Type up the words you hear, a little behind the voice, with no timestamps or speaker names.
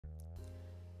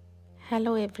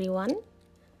Hello everyone,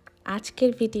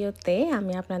 আজকের ভিডিওতে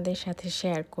আমি আপনাদের সাথে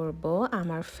শেয়ার করব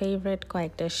আমার ফেভারিট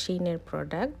কয়েকটা শিনের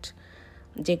প্রোডাক্ট,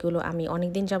 যেগুলো আমি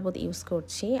অনেকদিন যাবত ইউজ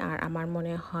করছি আর আমার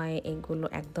মনে হয় এগুলো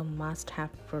একদম must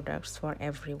have products for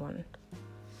everyone.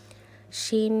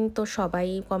 শিন তো সবাই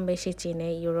কম বেশি চেনে,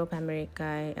 ইউরোপ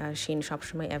আমেরিকায় শিন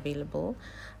সবসময় অ্যাভেলেবল,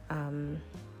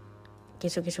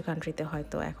 কিছু কিছু কান্ট্রিতে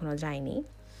হয়তো এখনও যায়নি।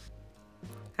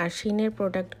 আর শিনের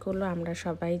প্রোডাক্টগুলো আমরা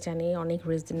সবাই জানি অনেক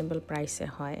রিজনেবল প্রাইসে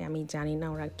হয়। আমি জানি না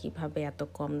ওরা কিভাবে এত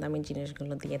কম দামি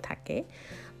জিনিসগুলো দিয়ে থাকে,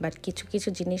 বাট কিছু কিছু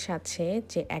জিনিস আছে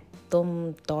যে একদম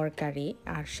দরকারি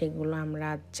আর সেগুলো আমরা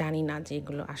জানি না যে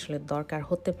এগুলো আসলে দরকার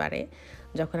হতে পারে।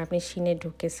 যখন আপনি শিনে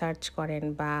ঢুকে সার্চ করেন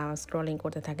বা স্ক্রলিং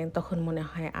করতে থাকেন তখন মনে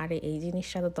হয় আরে এই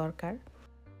জিনিসটা তো দরকার।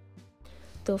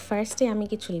 তো ফার্স্টে আমি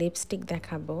কিছু লিপস্টিক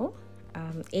দেখাবো।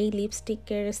 এই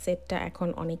লিপস্টিকের সেটটা এখন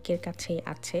অনেকের কাছেই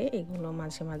আছে, এগুলো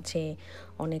মাঝে মাঝে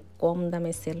অনেক কম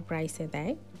দামে সেল প্রাইসে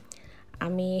দেয়।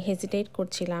 আমি হেজিটেট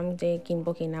করছিলাম যে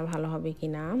কিনবো কিনা, ভালো হবে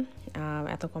কিনা,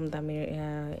 এত কম দামের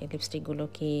লিপস্টিকগুলো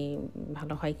কি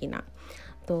ভালো হয় কিনা।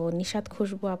 তো নিশাত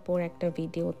খুশবু আপুর একটা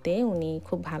ভিডিওতে উনি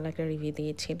খুব ভালো একটা রিভিউ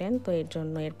দিয়েছিলেন, তো এর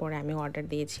জন্য এরপরে আমি অর্ডার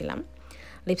দিয়েছিলাম।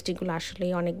 লিপস্টিকগুলো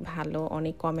আসলেই অনেক ভালো,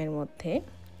 অনেক কমের মধ্যে।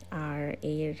 আর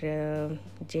এর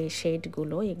যে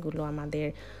শেডগুলো এগুলো আমাদের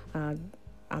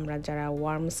আমরা যারা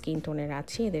ওয়ার্ম স্কিন টোনের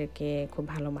আছি এদেরকে খুব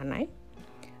ভালো মানায়।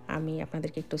 আমি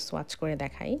আপনাদেরকে একটু সোয়াচ করে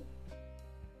দেখাই।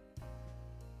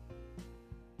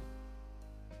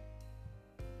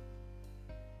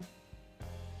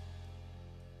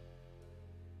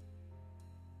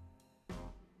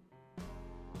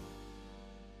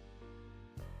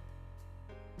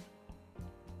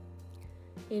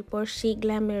 এরপর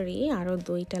শিগ্ল্যামেরই আরও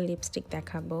দুইটা লিপস্টিক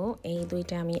দেখাবো। এই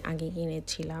দুইটা আমি আগে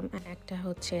কিনেছিলাম। একটা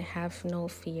হচ্ছে have no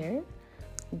fear,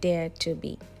 dare two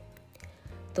B.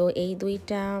 তো এই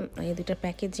দুইটা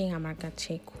প্যাকেজিং আমার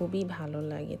কাছে খুবই ভালো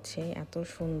লেগেছে, এত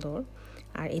সুন্দর।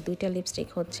 আর এই দুইটা লিপস্টিক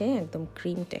হচ্ছে একদম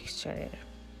ক্রিম টেক্সচারের।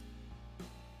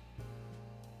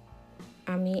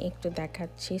 আমি একটু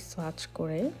দেখাচ্ছি সোয়াচ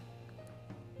করে।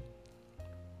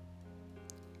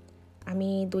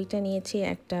 আমি দুইটা নিয়েছি,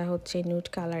 একটা হচ্ছে নিউড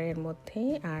কালারের মধ্যে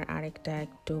আর আরেকটা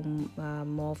একটু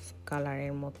মভ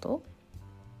কালারের মতো।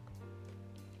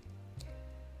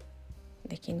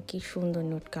 দেখেন কি সুন্দর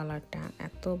নিউড কালারটা,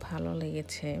 এত ভালো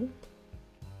লেগেছে।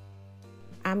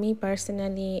 আমি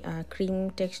পার্সোনালি ক্রিম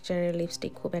টেক্সচারের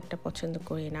লিপস্টিক খুব একটা পছন্দ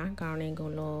করি না, কারণ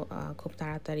এগুলো খুব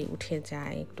তাড়াতাড়ি উঠে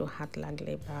যায়, একটু হাত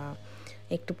লাগলে বা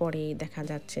একটু পরেই দেখা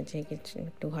যাচ্ছে যে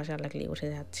একটু ঘষা লাগলে উঠে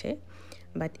যাচ্ছে।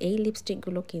 বাট এই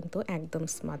লিপস্টিকগুলো কিন্তু একদম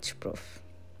স্মাচ প্রুফ।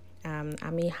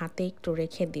 আমি হাতে একটু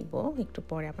রেখে দিব, একটু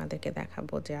পরে আপনাদেরকে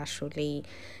দেখাবো যে আসলেই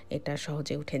এটা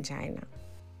সহজে উঠে যায় না।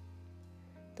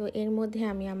 তো এর মধ্যে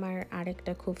আমি আমার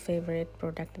আরেকটা খুব ফেভারিট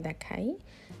প্রোডাক্ট দেখাই।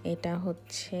 এটা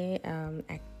হচ্ছে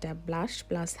একটা ব্লাশ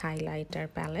প্লাস হাইলাইটার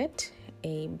প্যালেট।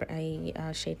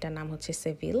 সেটার নাম হচ্ছে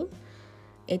সেভিল।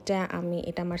 এটা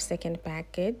আমার সেকেন্ড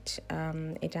প্যাকেজ।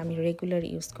 এটা আমি রেগুলার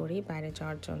ইউজ করি বাইরে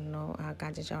যাওয়ার জন্য,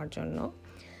 কাজে যাওয়ার জন্য।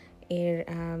 এর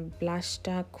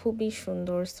ব্লাশটা খুবই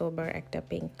সুন্দর, সোবার একটা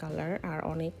পিঙ্ক কালার আর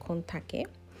অনেকক্ষণ থাকে।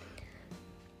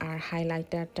 আর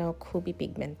হাইলাইটারটাও খুবই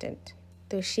পিগমেন্টেড।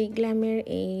 তো শিগ্ল্যামের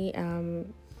এই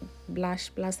ব্লাশ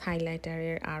প্লাস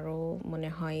হাইলাইটারের আরও মনে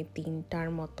হয় 3টার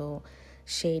মতো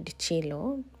শেড ছিল।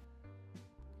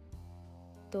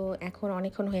 তো এখন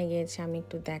অনেকক্ষণ হয়ে গিয়েছে, আমি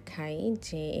একটু দেখাই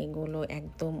যে এগুলো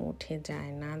একদম উঠে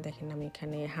যায় না। দেখেন আমি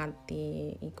এখানে হাত দিয়ে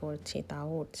করছি তাও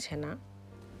উঠছে না।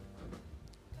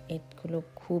 এগুলো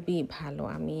খুবই ভালো,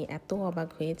 আমি এত অবাক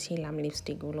হয়েছিলাম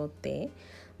লিপস্টিকগুলোতে।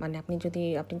 মানে আপনি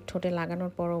ঠোঁটে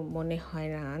লাগানোর পরও মনে হয়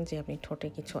না যে আপনি ঠোঁটে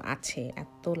কিছু আছে,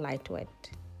 এত লাইট ওয়েট।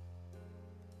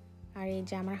 আর এই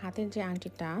যে আমার হাতের যে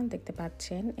আংটিটা দেখতে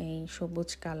পাচ্ছেন এই সবুজ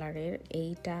কালারের,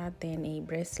 এইটা দেন এই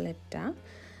ব্রেসলেটটা,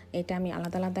 এটা আমি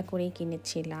আলাদা আলাদা করেই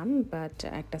কিনেছিলাম, বাট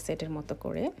একটা সেটের মতো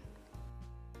করে।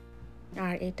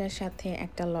 আর এটার সাথে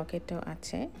একটা লকেটও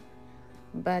আছে।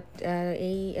 বাট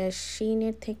এই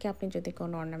শিনের থেকে আপনি যদি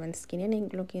কোনো অর্নামেন্টস কিনেন,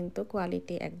 এগুলো কিন্তু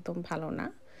কোয়ালিটি একদম ভালো না,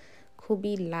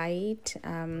 খুবই লাইট।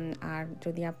 আর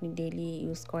যদি আপনি ডেইলি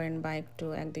ইউজ করেন বা একটু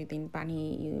 1-2 দিন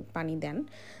পানি দেন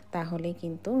তাহলে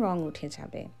কিন্তু রং উঠে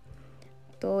যাবে।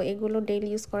 তো এগুলো ডেইলি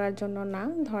ইউজ করার জন্য না,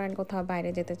 ধরেন কোথাও বাইরে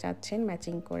যেতে চাচ্ছেন,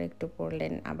 ম্যাচিং করে একটু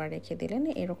পরলেন আবার রেখে দিলেন,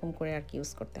 এরকম করে আর কি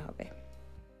ইউজ করতে হবে।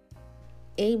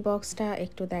 এই বক্সটা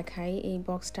একটু দেখাই। এই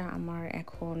বক্সটা আমার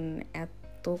এখন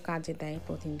এত কাজে দেয়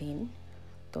প্রতিদিন।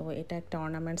 তো এটা একটা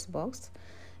অর্নামেন্টস বক্স।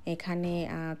 এখানে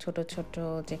ছোট ছোট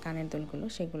যে কানের দুলগুলো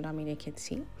সেগুলো আমি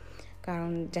রেখেছি,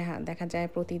 কারণ দেখা যায়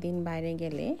প্রতিদিন বাইরে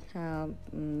গেলে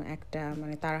একটা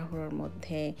মানে তাড়াহুড়োর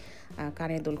মধ্যে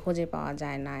কানের দুল খুঁজে পাওয়া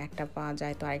যায় না, একটা পাওয়া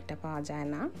যায় তো আরেকটা পাওয়া যায়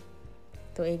না।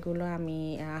 তো এগুলো আমি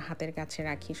হাতের কাছে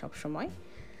রাখি সব সময়,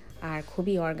 আর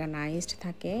খুবই অর্গানাইজড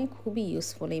থাকে, খুবই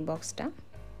ইউজফুল এই বক্সটা।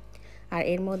 আর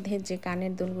এর মধ্যে যে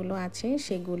কানের দুলগুলো আছে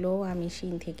সেগুলো আমি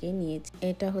SHEIN থেকে নিয়েছি।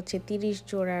 এটা হচ্ছে 30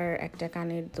 জোড়ার একটা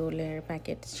কানের দুলের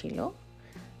প্যাকেট ছিল।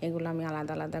 এগুলো আমি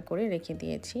আলাদা আলাদা করে রেখে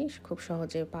দিয়েছি খুব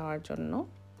সহজে পাওয়ার জন্য।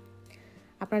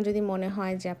 আপনার যদি মনে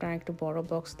হয় যে আপনার একটু বড়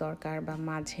বক্স দরকার বা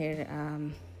মাঝের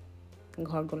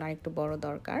ঘরগুলো একটু বড়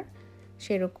দরকার,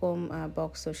 সেরকম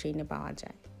বক্সও SHEIN-এ পাওয়া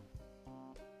যায়।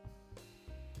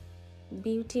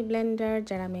 বিউটি ব্লেন্ডার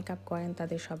যারা মেকআপ করেন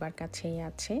তাদের সবার কাছেই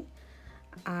আছে।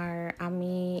 আর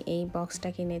আমি এই বক্সটা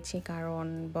কিনেছি কারণ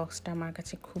বক্সটা আমার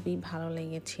কাছে খুবই ভালো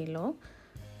লেগেছিল।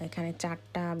 এখানে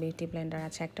 4টা বিউটি ব্লেন্ডার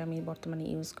আছে, একটা আমি বর্তমানে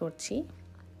ইউজ করছি।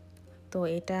 তো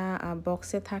এটা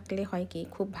বক্সে থাকলে হয় কি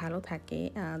খুব ভালো থাকে,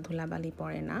 ধুলাবালি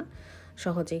পড়ে না,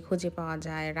 সহজেই খুঁজে পাওয়া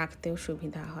যায়, রাখতেও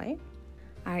সুবিধা হয়।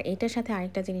 আর এটার সাথে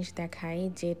আরেকটা জিনিস দেখাই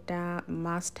যেটা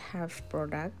মাস্ট হ্যাভ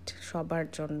প্রোডাক্ট সবার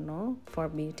জন্য ফর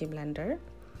বিউটি ব্লেন্ডার,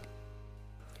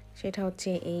 সেটা হচ্ছে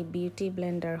এই বিউটি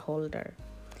ব্লেন্ডার হোল্ডার।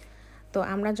 তো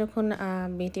আমরা যখন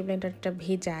বিউটি ব্লেন্ডারটা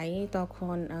ভিজাই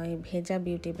তখন ওই ভেজা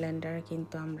বিউটি ব্লেন্ডার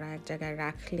কিন্তু আমরা এক জায়গায়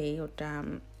রাখলেই ওটা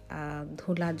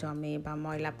ধুলা জমে বা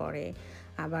ময়লা পড়ে,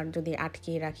 আবার যদি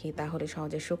আটকিয়ে রাখি তাহলে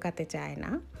সহজে শুকাতে চায়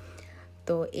না।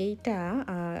 তো এইটা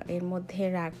এর মধ্যে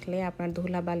রাখলে আপনার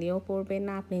ধুলাবালিও পড়বে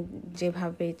না, আপনি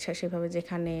যেভাবে ইচ্ছা সেভাবে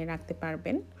যেখানে রাখতে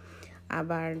পারবেন।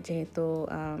 আবার যেহেতু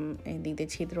এদিক দিয়ে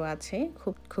ছিদ্র আছে,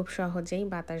 খুব সহজেই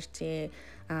বাতাস যে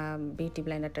বিউটি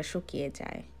ব্লেন্ডারটা শুকিয়ে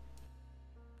যায়।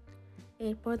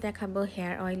 এরপর দেখাবো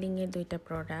হেয়ার অয়েলিংয়ের 2টা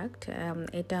প্রোডাক্ট।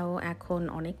 এটাও এখন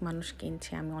অনেক মানুষ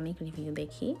কিনছে, আমি অনেক রিভিউ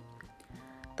দেখি।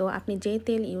 তো আপনি যে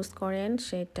তেল ইউজ করেন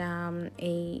সেটা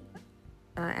এই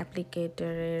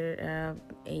অ্যাপ্লিকেটরের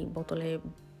এই বোতলে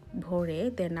ভরে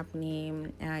দেন আপনি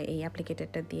এই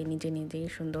অ্যাপ্লিকেটরটা দিয়ে নিজেই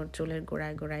সুন্দর চুলের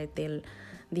গোড়ায় গোড়ায় তেল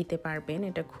দিতে পারবেন।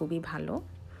 এটা খুবই ভালো।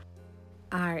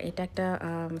 আর এটা একটা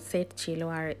সেট ছিল,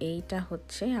 আর এইটা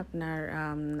হচ্ছে আপনার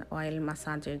অয়েল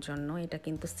মাসাজের জন্য। এটা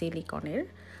কিন্তু সিলিকনের,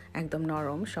 একদম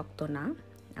নরম, শক্ত না,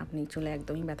 আপনি চুলে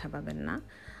একদমই ব্যথা পাবেন না।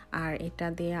 আর এটা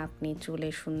দিয়ে আপনি চুলে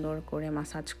সুন্দর করে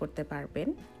মাসাজ করতে পারবেন।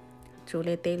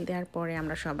 চুলে তেল দেওয়ার পরে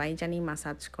আমরা সবাই জানি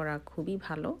মাসাজ করা খুবই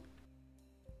ভালো।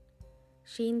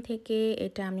 SHEIN থেকে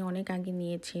এটা আমি অনেক আগে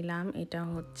নিয়েছিলাম। এটা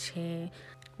হচ্ছে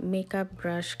মেকআপ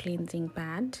ব্রাশ ক্লিনজিং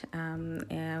প্যাড।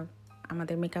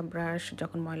 আমাদের মেকআপ ব্রাশ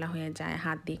যখন ময়লা হয়ে যায়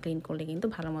হাত দিয়ে ক্লিন করলে কিন্তু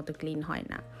ভালো মতো ক্লিন হয়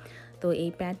না। তো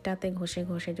এই প্যাডটাতে ঘষে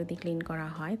ঘষে যদি ক্লিন করা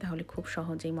হয় তাহলে খুব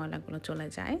সহজেই ময়লাগুলো চলে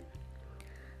যায়।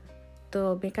 তো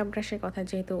মেকআপ ব্রাশের কথা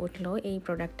যেহেতু উঠলো, এই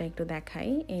প্রোডাক্টটা একটু দেখাই।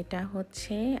 এটা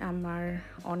হচ্ছে আমার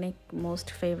অনেক মোস্ট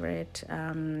ফেভারিট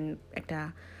একটা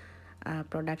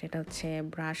প্রোডাক্ট। এটা হচ্ছে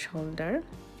ব্রাশ হোল্ডার।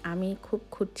 আমি খুব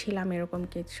খুঁজছিলাম এরকম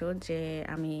কিছু যে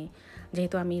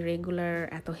যেহেতু আমি রেগুলার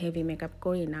এত হেভি মেকআপ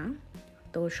করি না,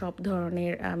 তো সব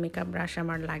ধরনের মেকআপ ব্রাশ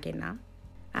আমার লাগে না।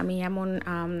 আমি এমন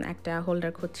একটা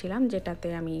হোল্ডার খুঁজছিলাম যেটাতে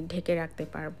আমি ঢেকে রাখতে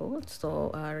পারবো, সো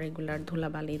রেগুলার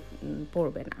ধুলাবালি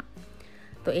পড়বে না।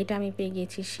 তো এটা আমি পেয়ে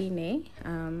গিয়েছি SHEIN-এ।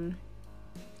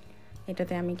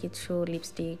 এটাতে আমি কিছু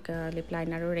লিপস্টিক, লিপ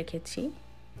লাইনারও রেখেছি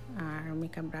আর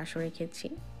মেকআপ ব্রাশও রেখেছি।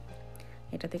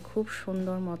 এটাতে খুব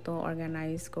সুন্দর মতো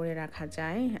অর্গানাইজ করে রাখা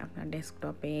যায়। আপনার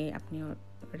ডেস্কটপে আপনিও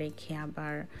রেখে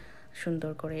আবার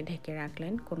সুন্দর করে ঢেকে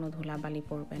রাখলেন, কোনো ধুলাবালি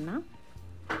পড়বে না।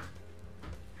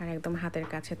 আর একদম হাতের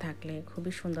কাছে থাকলে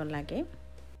খুবই সুন্দর লাগে।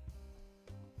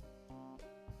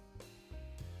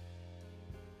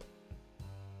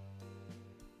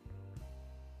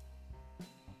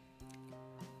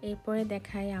 এরপরে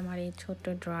দেখাই আমার এই ছোট্ট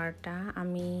ড্রয়ারটা।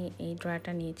 আমি এই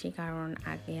ড্রয়ারটা নিয়েছি কারণ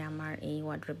আগে আমার এই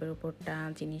ওয়ার্ড্রোবের উপরটা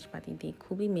জিনিসপাতি দিয়ে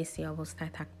খুবই মেসি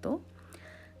অবস্থায় থাকতো।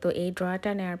 তো এই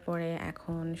ড্রয়ারটা নেওয়ার পরে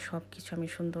এখন সব কিছু আমি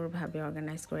সুন্দরভাবে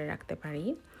অর্গানাইজ করে রাখতে পারি।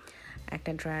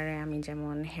 একটা ড্রয়ারে আমি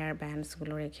যেমন হেয়ার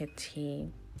ব্যান্ডসগুলো রেখেছি,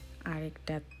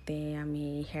 আরেকটাতে আমি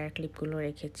হেয়ার ক্লিপগুলো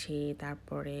রেখেছি,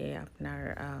 তারপরে আপনার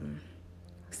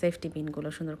সেফটি পিনগুলো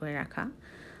সুন্দর করে রাখা।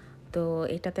 তো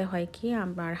এটাতে হয় কি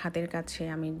আমার হাতের কাছে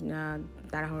আমি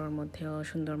তাড়াহুড়োর মধ্যেও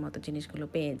সুন্দর মতো জিনিসগুলো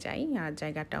পেয়ে যাই, আর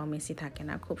জায়গাটাও মেসি থাকে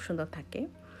না, খুব সুন্দর থাকে।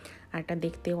 আর এটা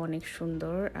দেখতেও অনেক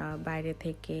সুন্দর, বাইরে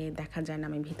থেকে দেখা যায় না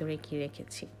আমি ভিতরে কি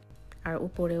রেখেছি। আর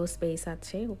উপরেও স্পেস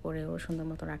আছে, উপরেও সুন্দর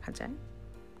মতো রাখা যায়।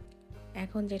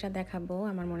 এখন যেটা দেখাবো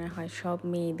আমার মনে হয় সব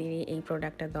মেয়েদেরই এই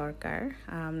প্রোডাক্টটা দরকার।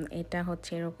 এটা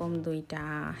হচ্ছে এরকম 2টা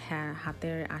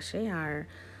হাতের আসে আর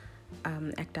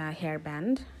একটা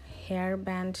হেয়ার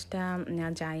ব্যান্ডটা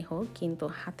যাই হোক, কিন্তু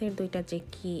হাতের 2টা যে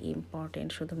কি ইম্পর্টেন্ট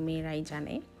শুধু মেয়েরাই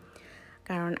জানে।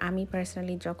 কারণ আমি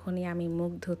পার্সোনালি যখনই আমি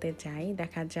মুখ ধুতে যাই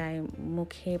দেখা যায়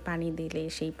মুখে পানি দিলে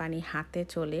সেই পানি হাতে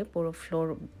চলে পুরো ফ্লোর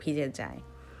ভিজে যায়।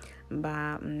 বা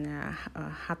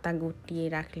হাতা গুটিয়ে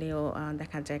রাখলেও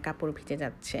দেখা যায় কাপড় ভিজে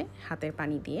যাচ্ছে হাতের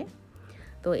পানি দিয়ে।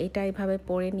 তো এটা এভাবে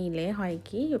পরে নিলে হয়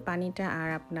কি পানিটা আর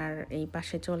আপনার এই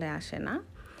পাশে চলে আসে না,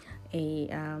 এই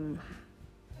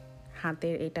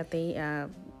হাতের এটাতেই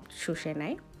শুষে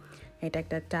নেয়। এটা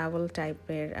একটা টাওয়েল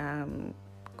টাইপের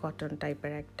কটন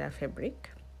টাইপের একটা ফেব্রিক।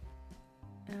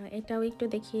 এটাও একটু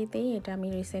দেখিয়ে দিই, এটা আমি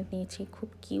রিসেন্ট নিয়েছি, খুব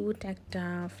কিউট একটা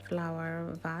ফ্লাওয়ার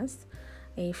ভাস।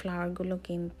 এই ফ্লাওয়ারগুলো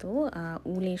কিন্তু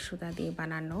উলের সুতা দিয়ে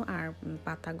বানানো, আর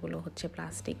পাতাগুলো হচ্ছে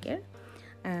প্লাস্টিকের।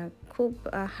 খুব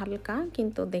হালকা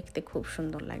কিন্তু দেখতে খুব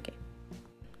সুন্দর লাগে।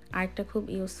 আরেকটা খুব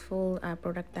ইউজফুল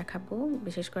প্রোডাক্ট দেখাবো,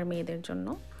 বিশেষ করে মেয়েদের জন্য।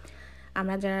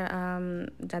 আমরা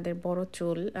যাদের বড়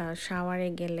চুল, শাওয়ারে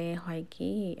গেলে হয় কি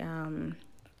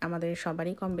আমাদের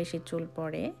সবারই কম বেশি চুল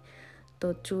পড়ে, তো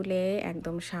চুলে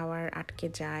একদম শাওয়ার আটকে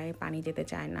যায়, পানি যেতে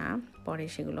চায় না, পরে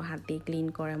সেগুলো হাত দিয়ে ক্লিন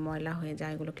করে ময়লা হয়ে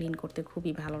যায়, এগুলো ক্লিন করতে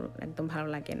খুবই একদম ভালো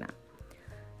লাগে না।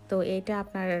 তো এটা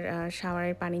আপনার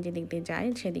শাওয়ারের পানি যেদিক দিয়ে যায়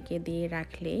সেদিকে দিয়ে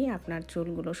রাখলেই আপনার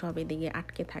চুলগুলো সব এদিকে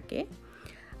আটকে থাকে,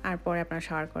 আর পরে আপনার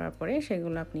শাওয়ার করার পরে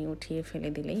সেগুলো আপনি উঠিয়ে ফেলে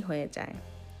দিলেই হয়ে যায়,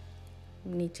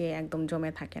 নিচে একদম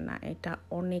জমে থাকে না। এটা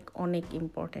অনেক অনেক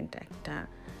ইম্পর্ট্যান্ট একটা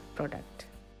প্রোডাক্ট।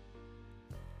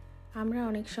 আমরা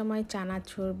অনেক সময়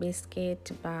চানাচুর, বিস্কিট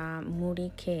বা মুড়ি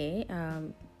খেয়ে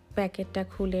প্যাকেটটা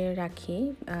খুলে রাখি।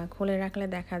 খুলে রাখলে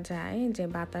দেখা যায় যে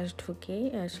বাতাস ঢুকে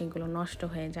সেগুলো নষ্ট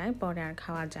হয়ে যায়, পরে আর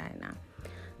খাওয়া যায় না।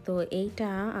 তো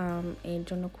এইটা এর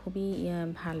জন্য খুবই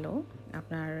ভালো।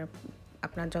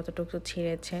 আপনার যতটুকু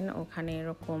ছিঁড়েছেন ওখানে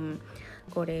এরকম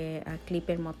করে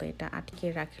ক্লিপের মতো এটা আটকে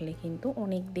রাখলে কিন্তু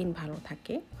অনেক দিন ভালো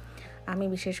থাকে। আমি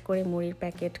বিশেষ করে মুড়ির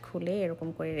প্যাকেট খুলে এরকম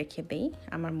করে রেখে দেই,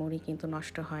 আমার মুড়ি কিন্তু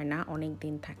নষ্ট হয় না, অনেক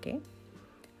দিন থাকে।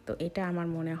 তো এটা আমার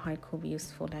মনে হয় খুব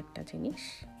ইউজফুল একটা জিনিস।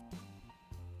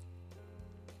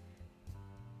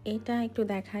 এটা একটু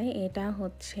দেখাই, এটা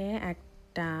হচ্ছে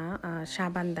একটা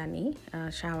সাবানদানি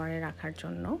শাওয়ারে রাখার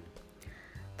জন্য।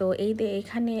 তো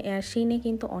এখানে শিনে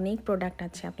কিন্তু অনেক প্রোডাক্ট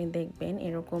আছে, আপনি দেখবেন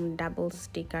এরকম ডাবল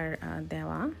স্টিকার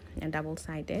দেওয়া, ডাবল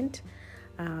সাইডেড।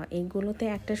 এইগুলোতে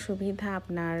একটা সুবিধা,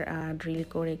 আপনার ড্রিল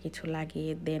করে কিছু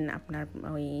লাগিয়ে দেন আপনার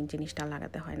ওই জিনিসটা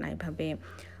লাগাতে হয় না, এভাবে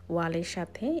ওয়ালের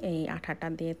সাথে এই আঠাটা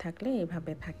দিয়ে থাকলে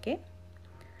এইভাবে থাকে।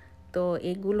 তো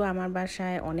এগুলো আমার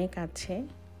বাসায় অনেক আছে।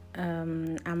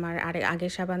 আমার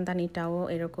আগের সাবানদানিটাও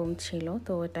এরকম ছিল,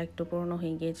 তো এটা একটু পুরনো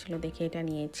হয়ে গিয়েছিল দেখে এটা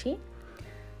নিয়েছি।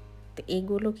 তো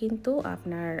এইগুলো কিন্তু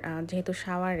আপনার যেহেতু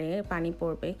শাওয়ারে পানি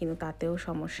পড়বে কিন্তু তাতেও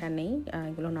সমস্যা নেই,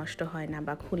 এগুলো নষ্ট হয় না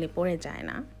বা খুলে পড়ে যায়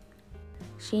না।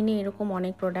 শিনে এরকম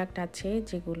অনেক প্রোডাক্ট আছে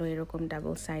যেগুলো এরকম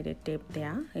ডাবল সাইডেড টেপ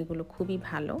দেয়া, এগুলো খুবই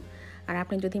ভালো। আর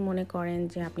আপনি যদি মনে করেন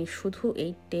যে আপনি শুধু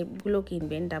এই টেপগুলো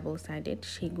কিনবেন ডাবল সাইডেড,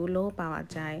 সেগুলোও পাওয়া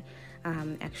যায়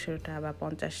 100টা বা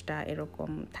 50টা এরকম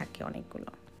থাকে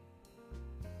অনেকগুলো।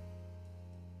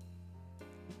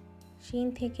 শিন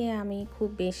থেকে আমি খুব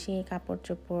বেশি কাপড়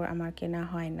চোপড় আমার কেনা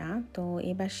হয় না, তো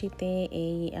এবার শীতে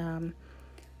এই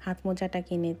হাত মোজাটা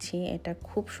কিনেছি। এটা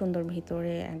খুব সুন্দর,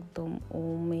 ভিতরে একদম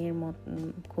ওমের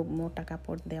খুব মোটা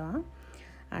কাপড় দেওয়া,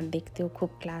 আর দেখতেও খুব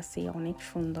ক্লাসি, অনেক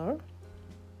সুন্দর।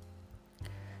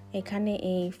 এখানে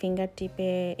এই ফিঙ্গার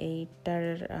টিপে এইটার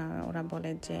ওরা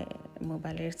বলে যে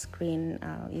মোবাইলের স্ক্রিন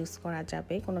ইউজ করা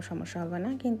যাবে, কোনো সমস্যা হবে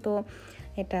না, কিন্তু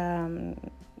এটা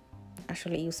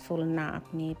আসলে ইউজফুল না।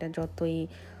 আপনি এটা যতই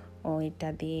ওইটা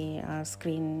দিয়ে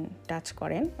স্ক্রিন টাচ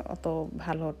করেন অত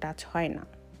ভালো টাচ হয় না।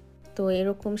 তো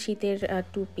এরকম শীতের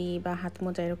টুপি বা হাত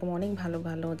মোজা এরকম অনেক ভালো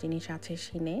ভালো জিনিস আছে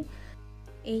শিনে।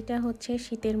 এইটা হচ্ছে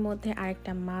শীতের মধ্যে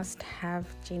আরেকটা মাস্ট হ্যাভ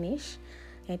জিনিস,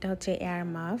 এটা হচ্ছে এয়ার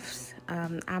মাফস।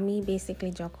 আমি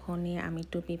বেসিক্যালি যখনই আমি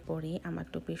টুপি পরি, আমার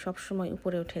টুপি সবসময়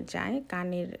উপরে উঠে যায়,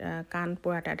 কান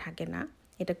পোড়াটা ঢাকে না।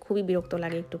 এটা খুবই বিরক্ত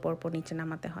লাগে, একটু পরপর নিচে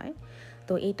নামাতে হয়।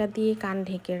 তো এটা দিয়ে কান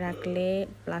ঢেকে রাখলে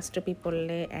প্লাস টুপি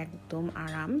পরলে একদম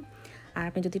আরাম। আর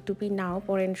আপনি যদি টুপি নাও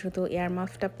পরেন, শুধু এয়ার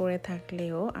মাফটা পরে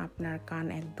থাকলেও আপনার কান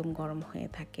একদম গরম হয়ে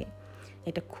থাকে।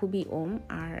 এটা খুবই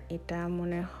আর এটা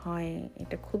মনে হয়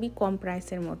এটা খুবই কম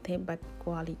প্রাইসের মধ্যে, বাট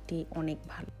কোয়ালিটি অনেক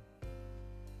ভালো।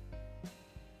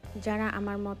 যারা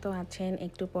আমার মতো আছেন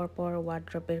একটু পরপর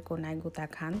ওয়ার্ড্রোবের কোনায় গুতা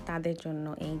খান, তাদের জন্য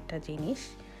এইটা জিনিস।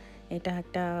 এটা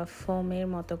একটা ফোমের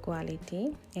মতো কোয়ালিটি।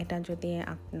 এটা যদি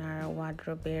আপনার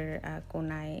ওয়ার্ড্রোবের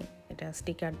কোনায় এটা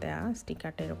স্টিকার দেওয়া,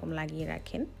 স্টিকারটা এরকম লাগিয়ে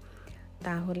রাখেন,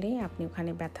 তাহলে আপনি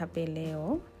ওখানে ব্যথা পেলেও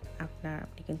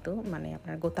আপনি কিন্তু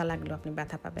আপনার গোতা লাগলেও আপনি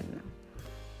ব্যথা পাবেন না।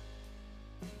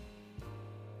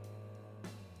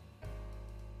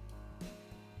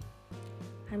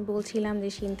 আমি বলছিলাম যে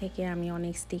শিন থেকে আমি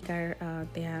অনেক স্টিকার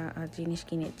দেয়া জিনিস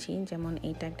কিনেছি, যেমন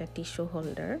এইটা একটা টিস্যু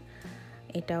হোল্ডার,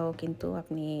 এটাও কিন্তু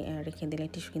আপনি রেখে দিলে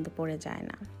টিস্যু কিন্তু পড়ে যায়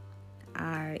না।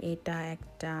 আর এটা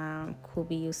একটা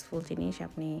খুবই ইউজফুল জিনিস,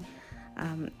 আপনি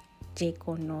যে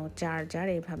কোনো চার্জার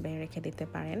এভাবে রেখে দিতে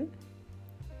পারেন,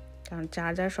 কারণ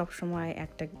চার্জার সবসময়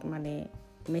একটা মানে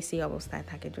মেসি অবস্থায়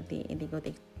থাকে যদি এদিক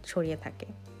ওদিক ছড়িয়ে থাকে।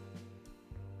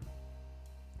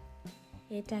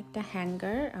 এটা একটা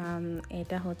হ্যাঙ্গার,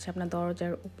 এটা হচ্ছে আপনার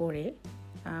দরজার উপরে।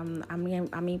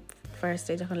 আমি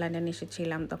ফার্স্টে যখন লন্ডন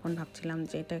এসেছিলাম তখন ভাবছিলাম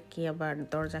যে এটা কি আবার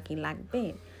দরজা কি লাগবে,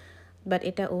 বাট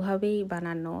এটা ওভাবেই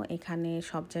বানানো, এখানে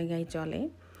সব জায়গায় চলে।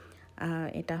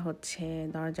 এটা হচ্ছে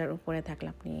দরজার উপরে থাকলে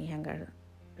আপনি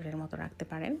হ্যাঙ্গারের মতো রাখতে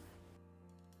পারেন।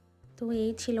 তো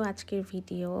এই ছিল আজকের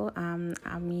ভিডিও।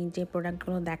 আমি যে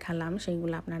প্রোডাক্টগুলো দেখালাম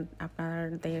সেইগুলো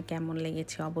আপনাদের কেমন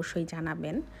লেগেছে অবশ্যই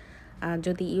জানাবেন।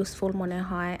 যদি ইউজফুল মনে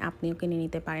হয় আপনিও কিনে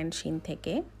নিতে পারেন SHEIN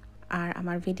থেকে। আর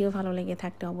আমার ভিডিও ভালো লেগে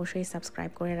থাকলে অবশ্যই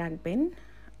সাবস্ক্রাইব করে রাখবেন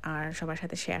আর সবার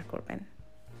সাথে শেয়ার করবেন।